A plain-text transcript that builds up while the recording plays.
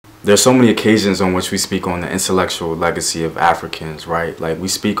There's so many occasions on which we speak on the intellectual legacy of Africans, right? Like we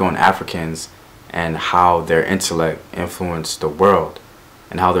speak on Africans and how their intellect influenced the world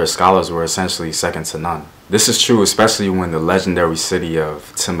and how their scholars were essentially second to none. This is true especially when the legendary city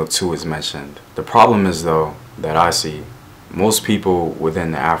of Timbuktu is mentioned. The problem is, though, that I see, most people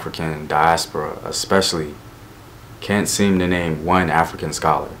within the African diaspora especially can't seem to name one African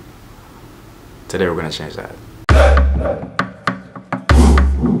scholar. Today we're going to change that.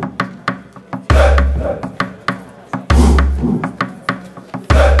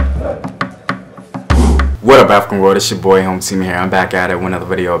 What up, African world? It's your boy Home Team here. I'm back at it with another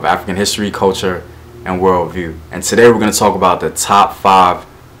video of African history, culture, and worldview. And today we're going to talk about the top 5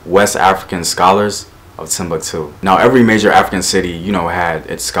 West African scholars of Timbuktu. Now, every major African city, had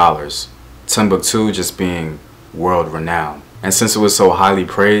its scholars. Timbuktu just being world renowned. And since it was so highly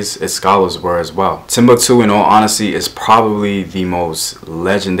praised, its scholars were as well. Timbuktu, in all honesty, is probably the most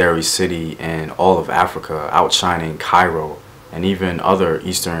legendary city in all of Africa, outshining Cairo and even other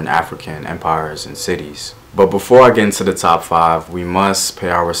Eastern African empires and cities. But before I get into the top 5, we must pay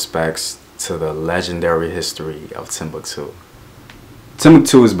our respects to the legendary history of Timbuktu.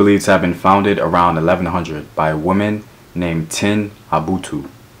 Timbuktu is believed to have been founded around 1100 by a woman named Timbuktu.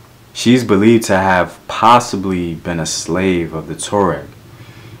 She is believed to have possibly been a slave of the Tuareg.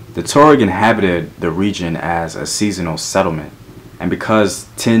 The Tuareg inhabited the region as a seasonal settlement, and because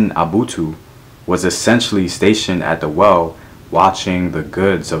Timbuktu was essentially stationed at the well watching the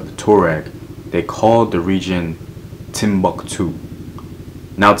goods of the Tuareg, they called the region Timbuktu.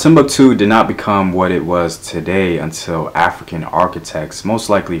 Now, Timbuktu did not become what it was today until African architects, most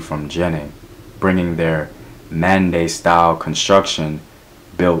likely from Guinea, bringing their Mande-style construction,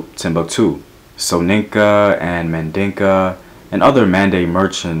 built Timbuktu. Soninka and Mandinka and other Mande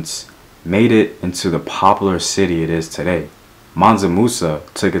merchants made it into the popular city it is today. Mansa Musa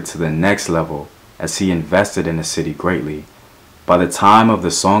took it to the next level as he invested in the city greatly. By the time of the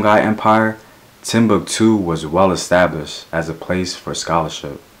Songhai Empire, Timbuktu was well established as a place for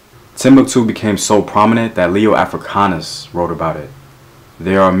scholarship. Timbuktu became so prominent that Leo Africanus wrote about it.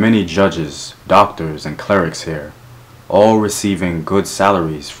 There are many judges, doctors, and clerics here, all receiving good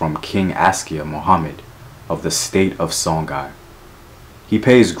salaries from King Askia Muhammad of the state of Songhai. He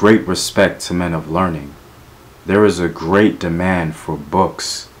pays great respect to men of learning. There is a great demand for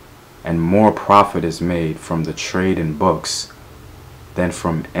books, and more profit is made from the trade in books than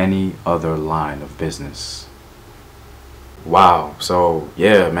from any other line of business. Wow, so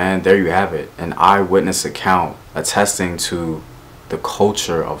yeah, man, there you have it. An eyewitness account attesting to the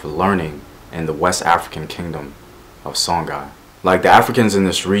culture of learning in the West African kingdom of Songhai. Like, the Africans in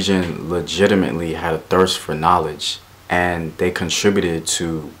this region legitimately had a thirst for knowledge, and they contributed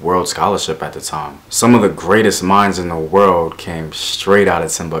to world scholarship at the time. Some of the greatest minds in the world came straight out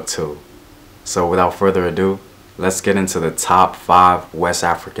of Timbuktu. So without further ado, let's get into the top 5 West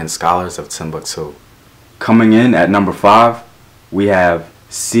African scholars of Timbuktu. Coming in at number 5, we have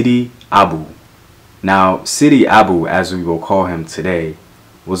Sidi Abu. Now, Sidi Abu, as we will call him today,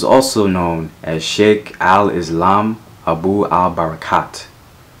 was also known as Sheikh al-Islam Abu al-Barakat.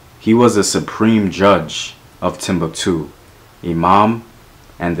 He was the supreme judge of Timbuktu, Imam,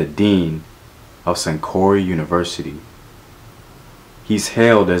 and the Dean of Sankore University. He's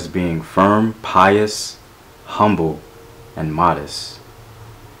hailed as being firm, pious, humble, and modest.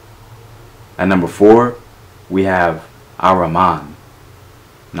 At number 4, we have Ar-Rahman.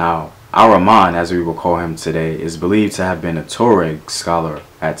 Now, Ar-Rahman, as we will call him today, is believed to have been a Tuareg scholar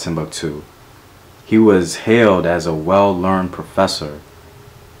at Timbuktu. He was hailed as a well-learned professor,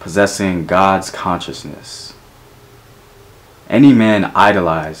 possessing God's consciousness. Any man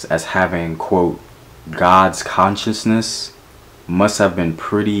idolized as having, quote, God's consciousness must have been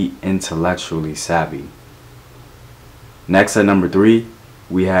pretty intellectually savvy. Next, at number 3,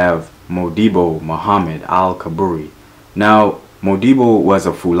 we have Modibo Muhammad al-Kaburi. Now, Modibo was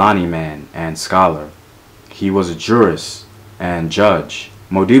a Fulani man and scholar. He was a jurist and judge.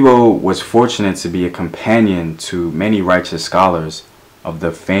 Modibo was fortunate to be a companion to many righteous scholars of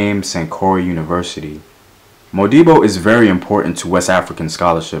the famed Sankore University. Modibo is very important to West African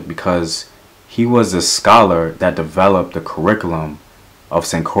scholarship because he was a scholar that developed the curriculum of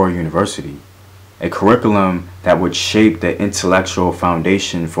Sankore University, a curriculum that would shape the intellectual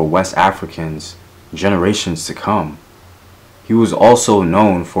foundation for West Africans generations to come. He was also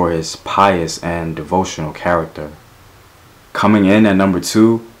known for his pious and devotional character. Coming in at number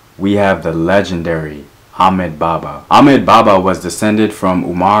 2, we have the legendary Ahmed Baba. Ahmed Baba was descended from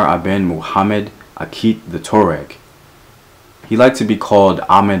Umar ibn Muhammad Akit the Tuareg. He liked to be called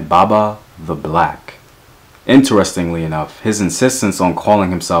Ahmed Baba the Black. Interestingly enough, his insistence on calling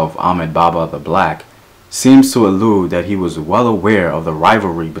himself Ahmed Baba the Black seems to allude that he was well aware of the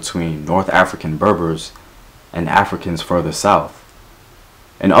rivalry between North African Berbers and Africans further south.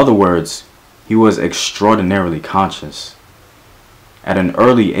 In other words, he was extraordinarily conscious. At an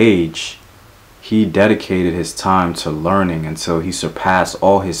early age, he dedicated his time to learning until he surpassed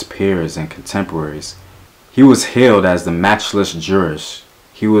all his peers and contemporaries. He was hailed as the matchless jurist.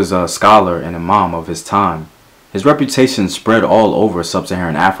 He was a scholar and imam of his time. His reputation spread all over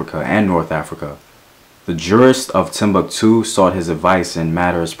sub-Saharan Africa and North Africa. The jurist of Timbuktu sought his advice in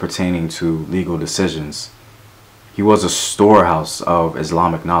matters pertaining to legal decisions. He was a storehouse of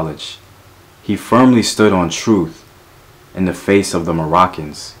Islamic knowledge. He firmly stood on truth in the face of the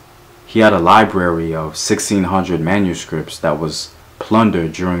Moroccans. He had a library of 1,600 manuscripts that was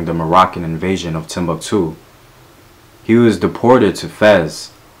plundered during the Moroccan invasion of Timbuktu. He was deported to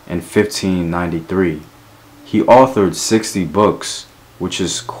Fez in 1593. He authored 60 books, which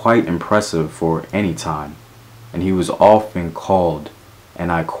is quite impressive for any time, and he was often called,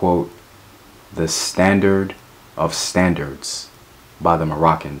 and I quote, the standard of standards by the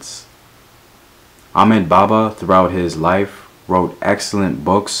Moroccans. Ahmed Baba, throughout his life, wrote excellent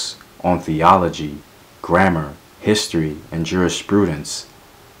books on theology, grammar, history, and jurisprudence,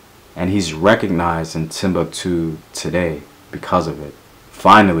 and he's recognized in Timbuktu today because of it.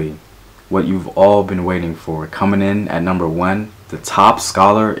 Finally, what you've all been waiting for, coming in at number 1, the top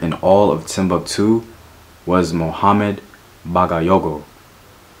scholar in all of Timbuktu was Mohammed Bagayogo.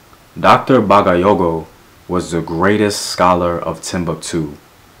 Dr. Bagayogo was the greatest scholar of Timbuktu.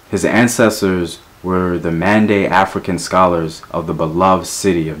 His ancestors were the Mande African scholars of the beloved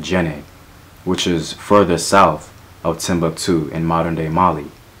city of Djenné, which is further south of Timbuktu in modern-day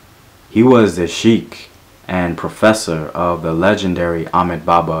Mali. He was the sheikh and professor of the legendary Ahmed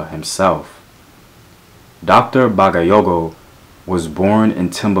Baba himself. Dr. Bagayogo was born in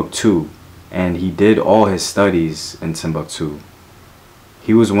Timbuktu, and he did all his studies in Timbuktu.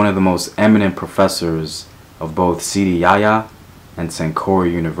 He was one of the most eminent professors of both Sidi Yahya and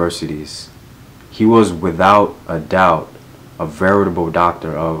Sankore universities. He was without a doubt a veritable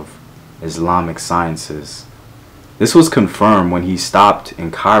doctor of Islamic sciences. This was confirmed when he stopped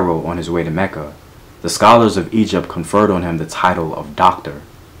in Cairo on his way to Mecca. The scholars of Egypt conferred on him the title of doctor.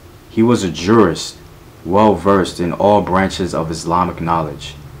 He was a jurist, well versed in all branches of Islamic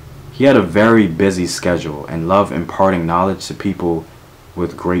knowledge. He had a very busy schedule and loved imparting knowledge to people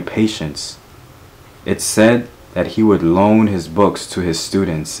with great patience. It's said that he would loan his books to his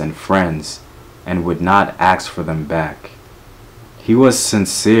students and friends and would not ask for them back. He was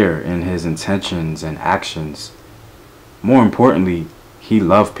sincere in his intentions and actions. More importantly, he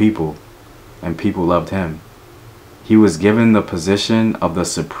loved people, and people loved him. He was given the position of the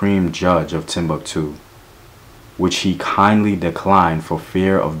supreme judge of Timbuktu, which he kindly declined for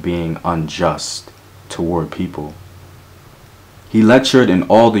fear of being unjust toward people. He lectured in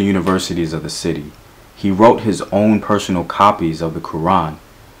all the universities of the city. He wrote his own personal copies of the Quran,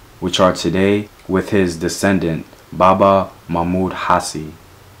 which are today with his descendant Baba Mahmud Hassi,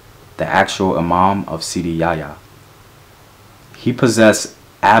 the actual Imam of Sidi Yahya. He possessed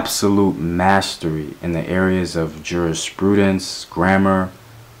absolute mastery in the areas of jurisprudence, grammar,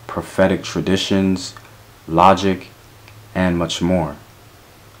 prophetic traditions, logic, and much more.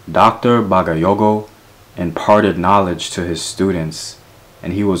 Dr. Bagayogo imparted knowledge to his students,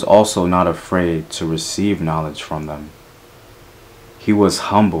 and he was also not afraid to receive knowledge from them. He was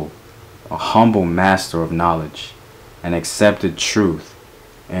humble, a humble master of knowledge, and accepted truth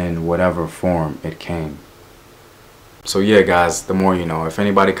in whatever form it came. So yeah, guys, the more you know. If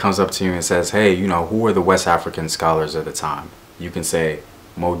anybody comes up to you and says, hey, you know, who were the West African scholars at the time? You can say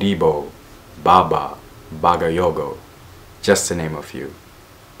Modibo, Baba, Bagayogo, just to name a few.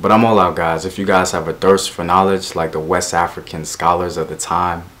 But I'm all out, guys. If you guys have a thirst for knowledge like the West African scholars of the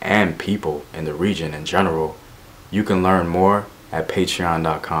time and people in the region in general, you can learn more at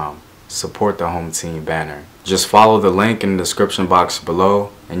patreon.com. Support the home team banner. Just follow the link in the description box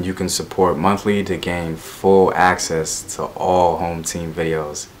below and you can support monthly to gain full access to all home team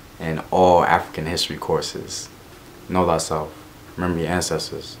videos and all African history courses. Know thyself. Remember your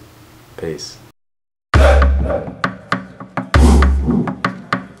ancestors. Peace.